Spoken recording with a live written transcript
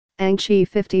AngQi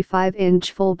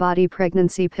 55-inch full-body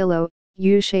pregnancy pillow,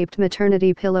 U-shaped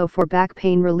maternity pillow for back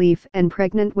pain relief and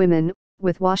pregnant women,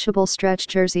 with washable stretch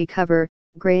jersey cover.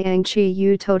 Gray AngQi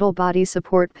U Total Body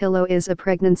Support Pillow is a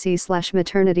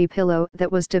pregnancy/maternity pillow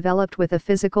that was developed with a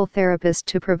physical therapist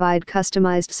to provide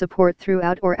customized support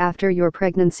throughout or after your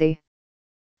pregnancy.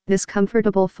 This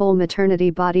comfortable full maternity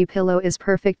body pillow is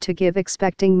perfect to give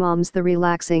expecting moms the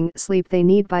relaxing sleep they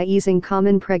need by easing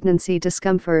common pregnancy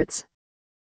discomforts.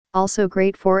 Also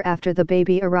great for after the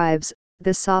baby arrives,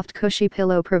 this soft cushy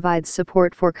pillow provides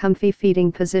support for comfy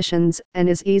feeding positions and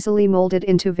is easily molded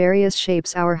into various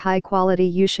shapes. Our high-quality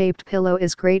U-shaped pillow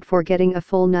is great for getting a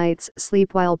full night's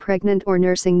sleep while pregnant or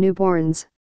nursing newborns.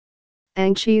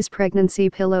 AngQi's pregnancy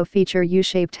pillow feature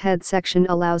U-shaped head section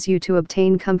allows you to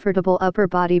obtain comfortable upper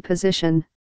body position.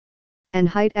 And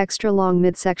height extra long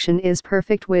midsection is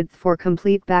perfect width for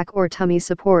complete back or tummy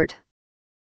support.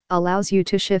 Allows you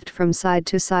to shift from side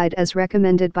to side as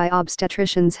recommended by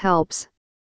obstetricians. Helps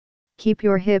keep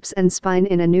your hips and spine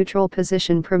in a neutral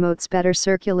position, promotes better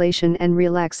circulation and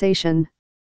relaxation.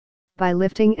 By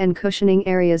lifting and cushioning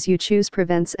areas you choose,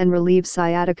 prevents and relieves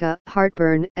sciatica,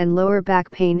 heartburn and lower back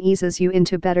pain, eases you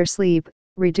into better sleep,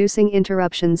 reducing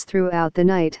interruptions throughout the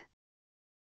night.